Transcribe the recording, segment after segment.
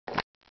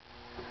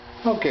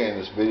Okay, in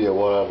this video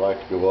what I'd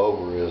like to go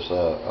over is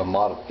a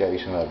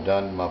modification I've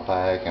done to my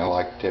pack, and I'd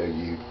like to tell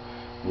you,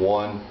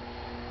 one,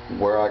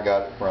 where I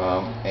got it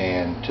from,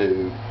 and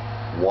two,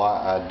 why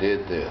I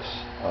did this.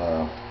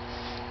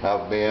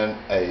 I've been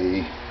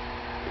a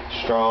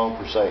strong,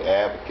 per se,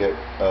 advocate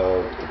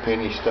of the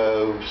penny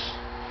stoves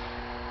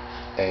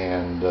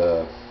and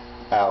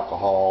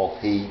alcohol,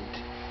 heat,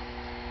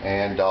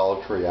 and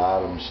Dollar Tree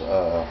items.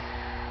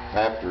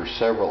 After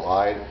several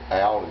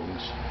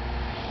outings,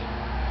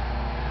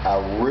 I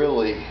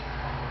really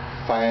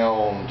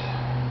found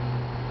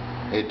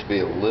it to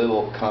be a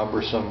little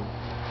cumbersome.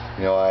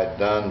 You know, I had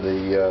done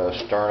the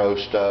Sterno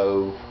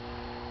stove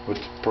with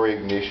the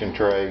pre-ignition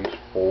trays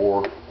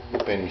for the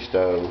penny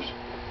stoves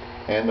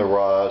and the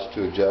rods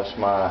to adjust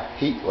my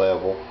heat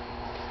level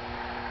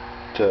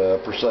to,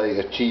 per se,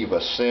 achieve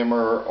a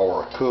simmer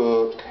or a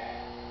cook,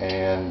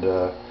 and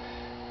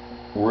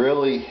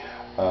really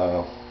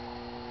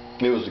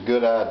it was a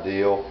good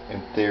idea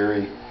in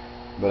theory,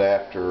 but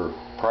after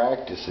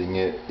practicing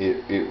it,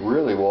 it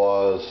really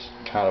was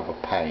kind of a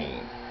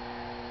pain.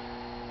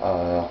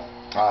 I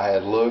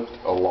had looked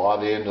a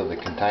lot into the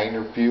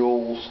container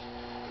fuels,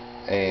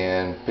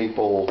 and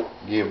people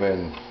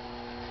giving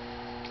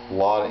a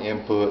lot of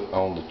input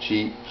on the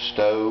cheap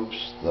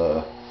stoves,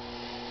 the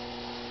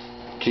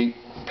cheap,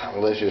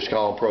 let's just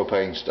call them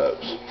propane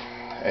stoves.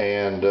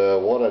 And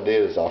what I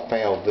did is I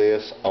found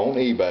this on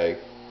eBay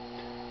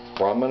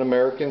from an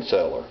American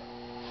seller,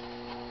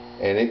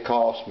 and it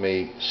cost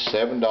me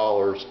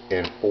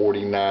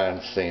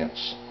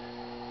 $7.49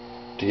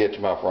 to get to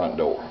my front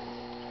door.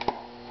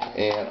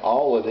 And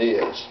all it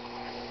is,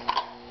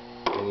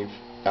 and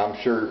I'm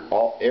sure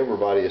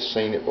everybody has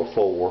seen it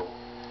before,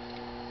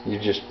 you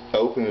just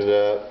open it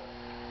up,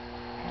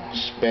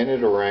 spin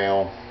it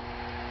around,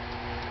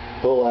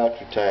 pull out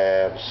your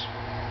tabs,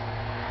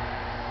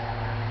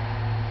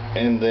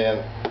 and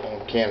then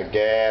on a can of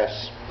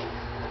gas,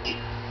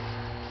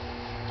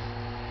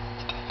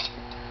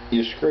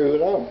 you screw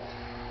it on.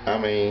 I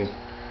mean,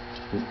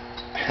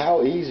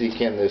 how easy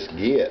can this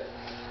get?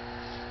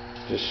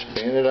 Just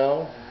spin it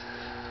on,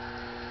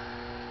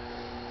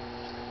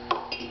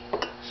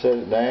 set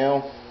it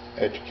down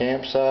at your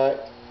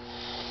campsite,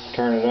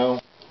 turn it on,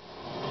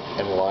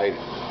 and light it.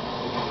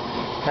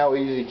 How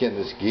easy can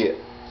this get?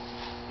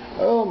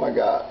 Oh my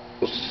God,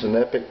 this is an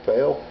epic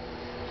fail.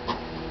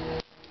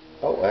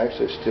 Oh,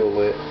 actually it's still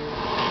lit.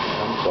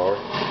 I'm sorry.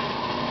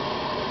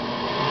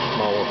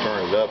 Might want to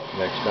turn it up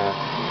next time.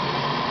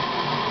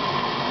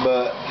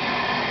 But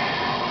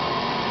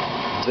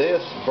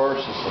this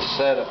versus the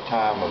setup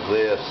time of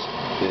this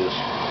is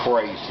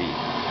crazy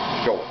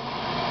short.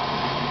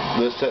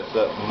 This sets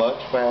up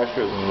much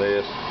faster than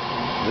this.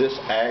 This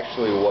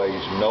actually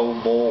weighs no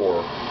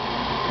more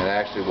and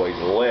actually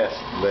weighs less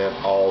than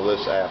all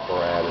this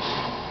apparatus.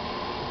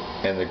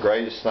 And the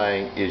greatest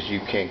thing is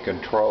you can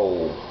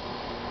control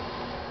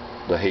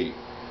the heat.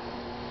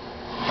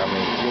 I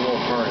mean, if you want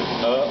to turn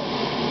it up,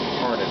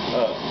 turn it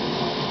up.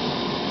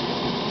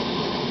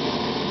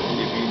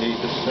 If you need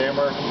to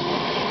simmer,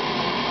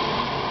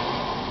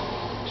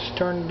 just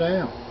turn it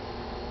down.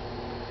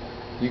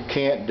 You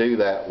can't do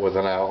that with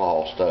an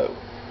alcohol stove.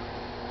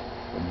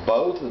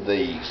 Both of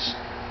these,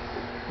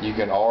 you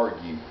can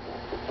argue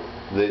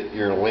that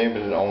you're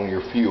limited on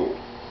your fuel.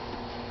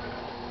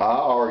 I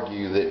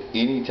argue that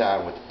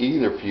anytime with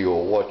either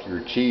fuel, what you're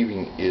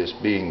achieving is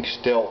being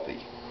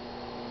stealthy.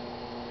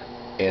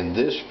 And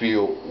this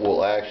fuel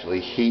will actually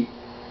heat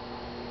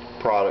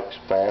products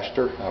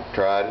faster. I've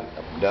tried it,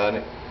 I've done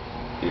it.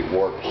 It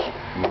works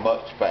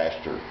much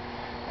faster,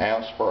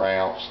 ounce per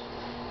ounce.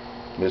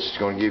 This is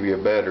going to give you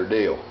a better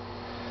deal.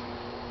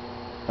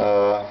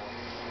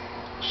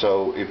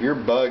 So if you're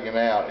bugging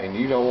out and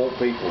you don't want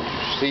people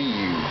to see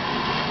you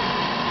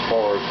as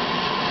far as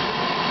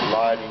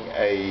lighting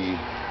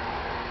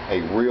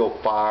a real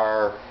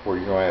fire where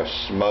you're going to have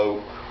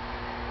smoke,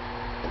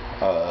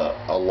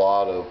 a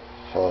lot of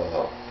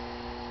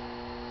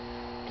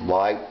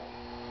light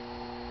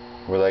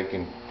where they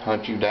can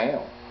hunt you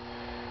down,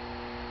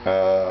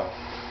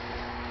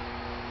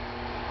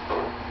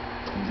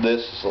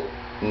 this is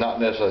not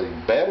necessarily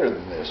better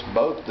than this.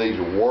 Both of these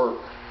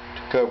work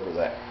to cover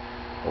that.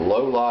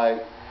 Low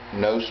light,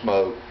 no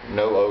smoke,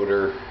 no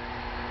odor,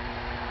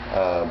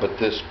 but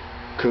this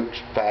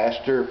cooks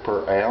faster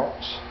per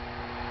ounce.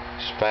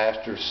 It's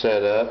faster to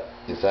set up.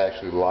 It's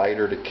actually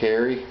lighter to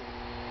carry,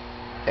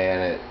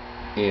 and it,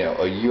 you know,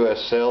 a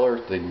U.S. seller,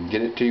 they can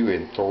get it to you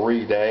in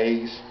 3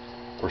 days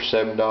for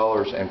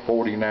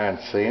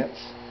 $7.49.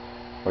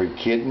 Are you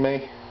kidding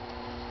me?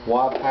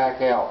 Why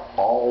pack out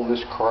all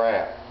this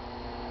crap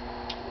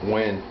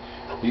when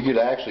you could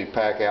actually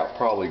pack out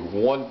probably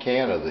 1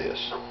 can of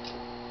this?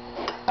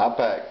 I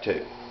pack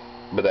 2,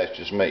 but that's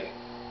just me.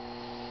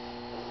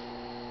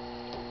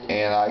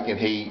 And I can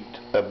heat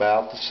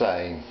about the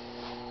same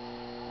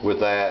with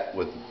that,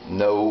 with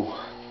no,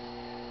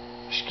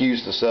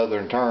 excuse the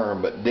southern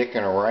term, but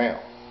dicking around.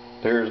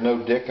 There is no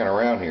dicking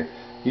around here.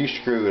 You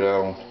screw it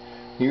on,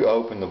 you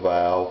open the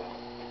valve,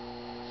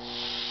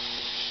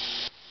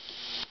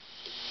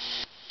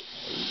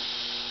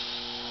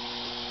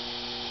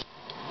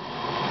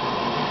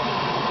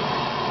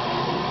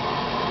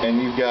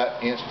 and you've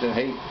got instant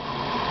heat.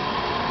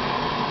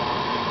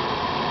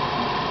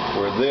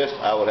 Where this,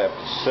 I would have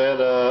to set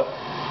up,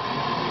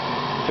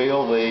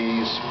 fill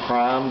these,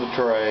 prime the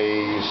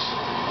trays.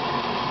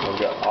 I've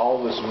got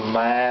all this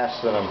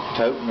mass that I'm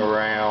toting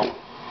around.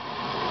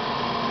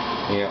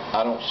 You know,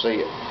 I don't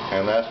see it,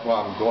 and that's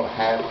why I'm going to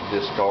have to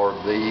discard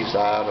these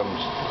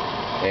items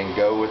and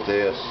go with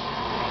this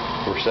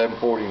for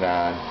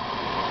 $7.49.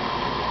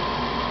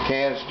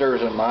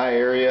 Canisters in my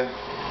area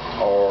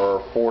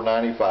are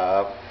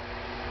 $4.95.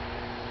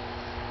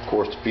 Of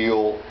course, the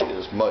fuel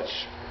is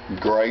much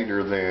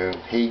greater than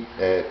heat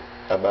at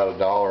about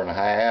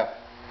 $1.50,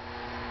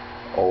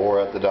 or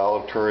at the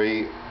Dollar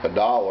Tree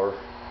 $1.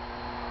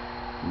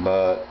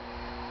 But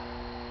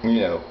you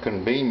know,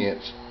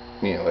 convenience,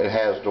 you know, it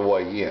has to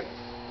weigh in.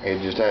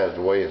 It just has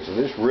to weigh in. So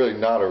this is really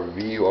not a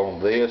review on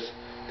this,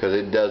 because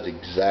it does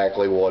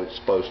exactly what it's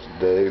supposed to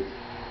do.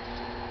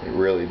 It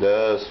really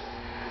does.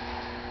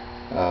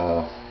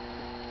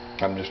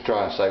 I'm just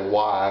trying to say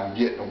why I'm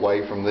getting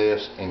away from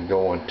this and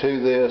going to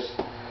this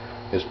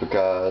is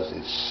because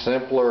it's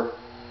simpler,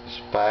 it's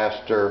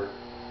faster.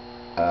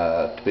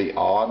 To be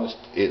honest,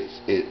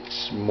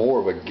 it's more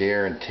of a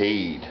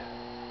guaranteed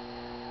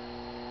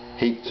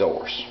heat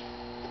source,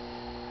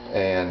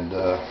 and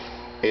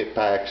it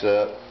packs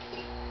up.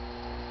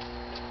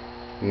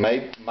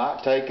 Might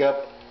take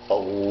up a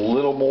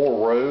little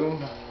more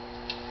room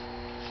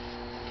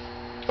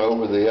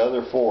over the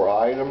other 4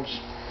 items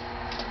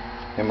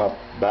in my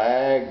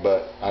bag,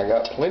 but I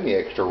got plenty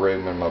extra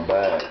room in my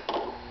bag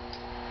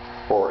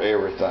for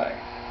everything.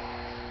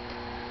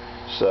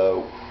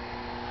 So,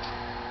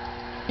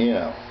 you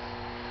know,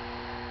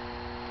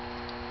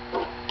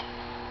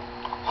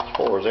 as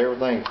far as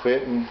everything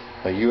fitting,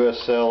 a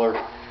U.S. seller,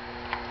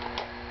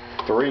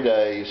 3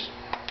 days,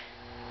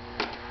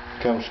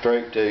 comes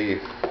straight to you,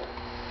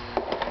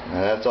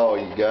 and that's all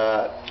you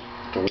got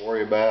to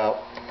worry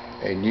about.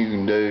 And you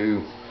can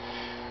do,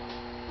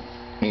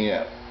 you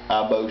know,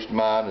 I boast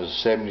mine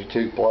is a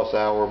 72+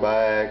 hour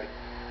bag.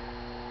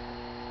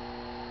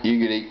 You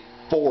could eat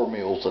 4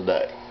 meals a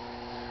day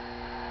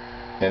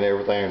and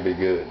everything would be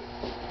good.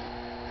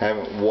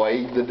 Haven't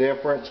weighed the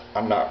difference.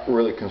 I'm not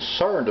really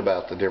concerned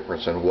about the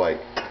difference in weight.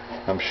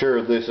 I'm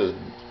sure this is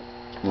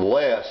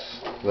less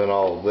than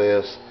all of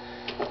this.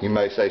 You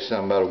may say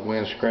something about a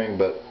windscreen,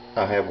 but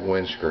I have a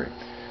windscreen.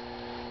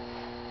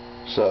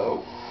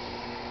 So,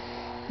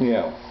 you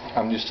know,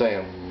 I'm just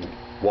saying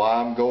why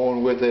I'm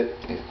going with it.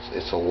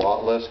 It's a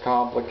lot less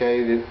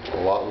complicated,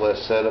 a lot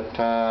less setup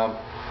time.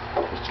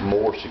 It's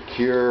more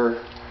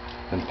secure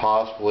than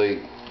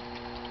possibly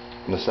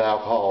this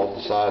alcohol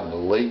deciding to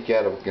leak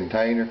out of a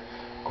container.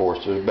 Of course,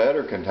 there's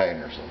better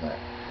containers than that,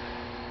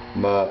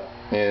 but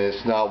and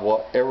it's not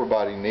what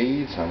everybody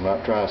needs. I'm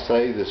not trying to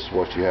say this is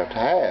what you have to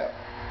have,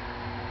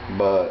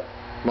 but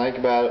think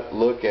about it,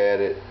 look at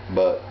it.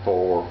 But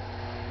for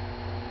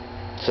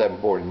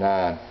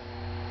 $7.49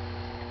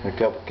 and a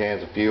couple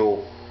cans of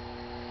fuel,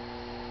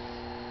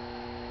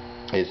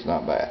 it's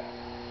not bad.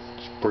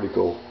 It's pretty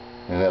cool,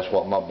 and that's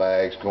what my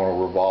bag's going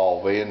to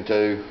revolve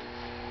into.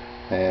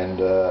 And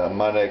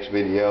my next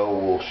video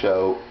will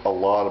show a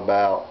lot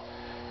about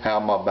how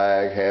my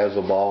bag has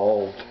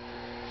evolved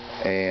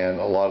and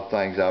a lot of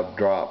things I've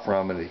dropped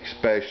from it,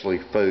 especially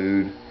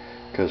food,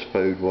 because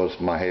food was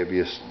my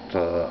heaviest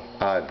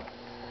item.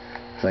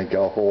 Thank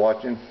y'all for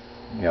watching.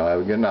 Y'all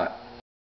have a good night.